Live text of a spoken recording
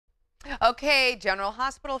Okay, General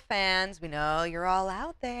Hospital fans, we know you're all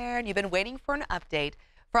out there and you've been waiting for an update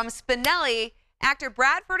from Spinelli. Actor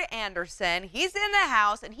Bradford Anderson, he's in the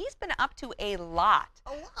house and he's been up to a lot.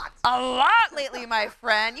 A lot lately, my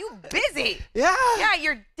friend. You busy. Yeah. Yeah,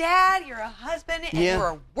 you're dad, you're a husband, and you're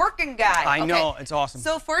a working guy. I know, it's awesome.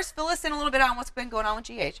 So first, fill us in a little bit on what's been going on with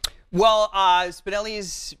GH. Well, Spinelli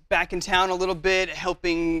is back in town a little bit,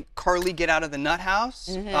 helping Carly get out of the nut house,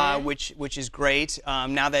 which is great.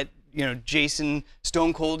 Now that Jason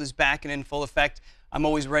Stone Cold is back and in full effect, I'm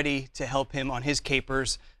always ready to help him on his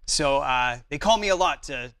capers. So they call me a lot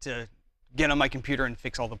to get on my computer and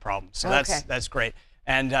fix all the problems. So that's great.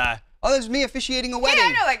 And oh, there's me officiating a wedding. Yeah,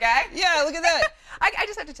 I know that guy. Yeah, look at that. I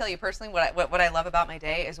just have to tell you personally, what I love about my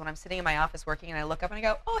day is when I'm sitting in my office working and I look up and I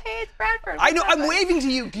go, oh, hey, it's Bradford. I know, I'm waving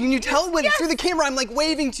to you. Can you tell when through the camera I'm like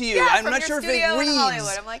waving to you? Yeah, I'm not sure if it reads.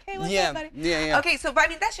 Hollywood. I'm like, hey, what's up, buddy? Yeah. Okay, so I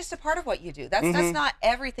mean, that's just a part of what you do. That's not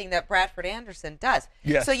everything that Bradford Anderson does.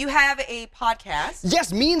 Yes. So you have a podcast.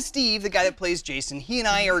 Yes, me and Steve, the guy that plays Jason, he and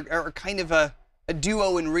I are kind of a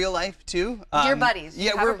duo in real life too. You're buddies.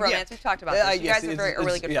 Yeah, we're romance. We've talked about this. You guys are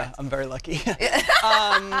really good friends. Yeah, I'm very lucky.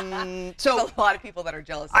 So a lot of people that are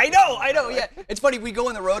jealous. I know. Yeah, it's funny. We go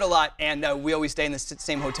on the road a lot, and we always stay in the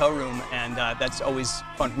same hotel room, and that's always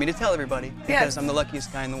fun for me to tell everybody because I'm the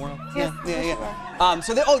luckiest guy in the world. Yeah.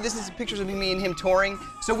 So this is pictures of me and him touring.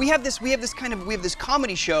 So we have this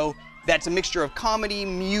comedy show that's a mixture of comedy,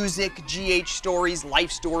 music, GH stories,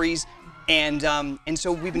 life stories. And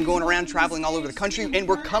so we've been going around traveling all over the country, and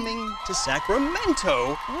we're coming to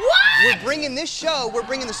Sacramento. What? We're bringing this show, we're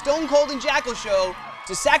bringing the Stone Cold and Jackal show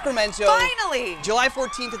to Sacramento. Finally! July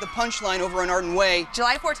 14th at the Punchline over on Arden Way.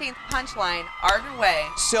 July 14th, Punchline, Arden Way.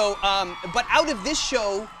 So, but out of this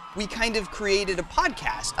show, we kind of created a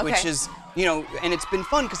podcast, which is, and it's been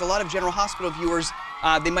fun because a lot of General Hospital viewers,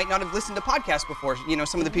 they might not have listened to podcasts before.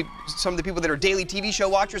 Some of the people that are daily TV show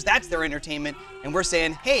watchers, that's their entertainment, and we're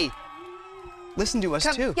saying, hey, listen to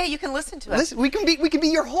us too. Yeah, you can listen to us. Listen, we can be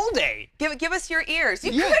your whole day. Give us your ears.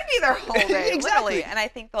 You could be their whole day, Exactly. literally. And I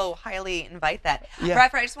think they'll highly invite that. Yeah.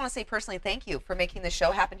 Bradford, I just want to say personally thank you for making this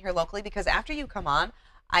show happen here locally, because after you come on,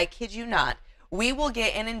 I kid you not, we will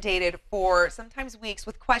get inundated for sometimes weeks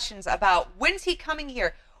with questions about when's he coming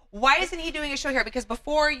here? Why isn't he doing a show here? Because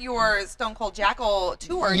before your Stone Cold Jackal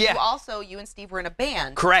tour, you and Steve were in a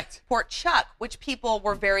band. Correct. Port Chuck, which people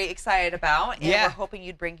were very excited about and were hoping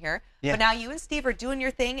you'd bring here. Yeah. But now you and Steve are doing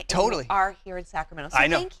your thing. And Totally. you are here in Sacramento. So I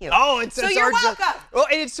know. thank you. Oh, so you're welcome. Oh,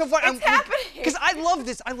 and it's so fun. It's happening. Because I love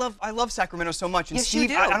this. I love Sacramento so much. And Yes, Steve, you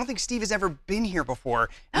do. I don't think Steve has ever been here before.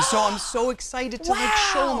 And so I'm so excited to like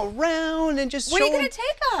show him around and just When show are you him. going to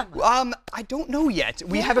take him? I don't know yet.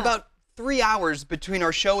 We have about 3 hours between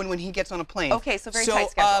our show and when he gets on a plane. Okay, so very tight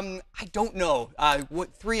schedule. I don't know.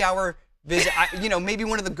 What 3-hour visit? Maybe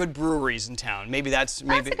one of the good breweries in town. Maybe that's a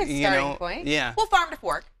good starting point. Yeah. Well, farm to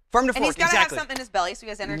fork. Farm to fork, and he's got to exactly. have something in his belly so he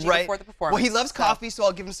has energy before the performance. Well, he loves coffee, so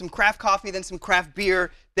I'll give him some craft coffee, then some craft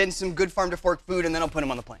beer, then some good farm to fork food, and then I'll put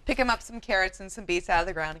him on the plane. Pick him up some carrots and some beets out of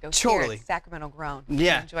the ground and go, Totally. Here, Sacramento grown.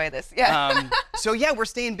 Yeah. Enjoy this. Yeah. So yeah, we're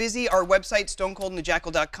staying busy. Our website,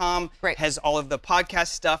 stonecoldandthejackal.com, has all of the podcast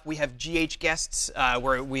stuff. We have GH guests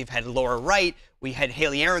where we've had Laura Wright. We had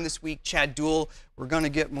Haley Aaron this week, Chad Duell. We're going to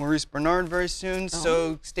get Maurice Bernard very soon,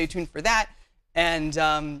 so stay tuned for that. And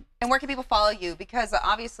where can people follow you? Because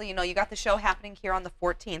obviously, you got the show happening here on the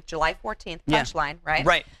 14th, July 14th, Punchline, right?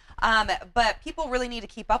 Right. But people really need to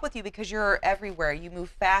keep up with you because you're everywhere. You move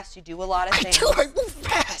fast. You do a lot of things. I move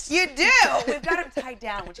fast. You do. We've got them tied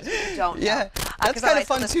down, which is what you don't know. Yeah. That's kind of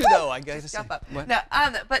fun too, though, I guess. Jump up. No,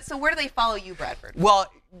 but so where do they follow you, Bradford? Well,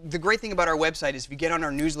 the great thing about our website is if you get on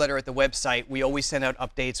our newsletter at the website, we always send out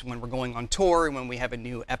updates when we're going on tour and when we have a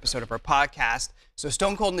new episode of our podcast. So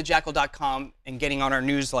stonecoldandthejackal.com and getting on our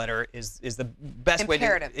newsletter is the best way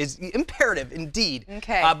to... Is imperative, indeed.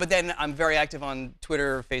 Okay. But then I'm very active on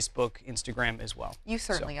Twitter, Facebook, Instagram as well. You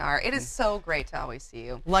certainly are. It is so great to always see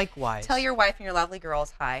you. Likewise. Tell your wife and your lovely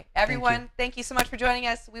girls hi. Everyone, thank you so much for joining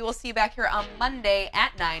us. We will see you back here on Monday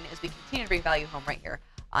at 9 as we continue to bring value home right here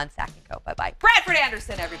on Sac & Co. Bye-bye. Bradford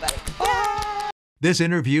Anderson, everybody. Bye. This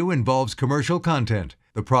interview involves commercial content.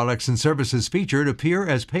 The products and services featured appear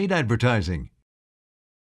as paid advertising.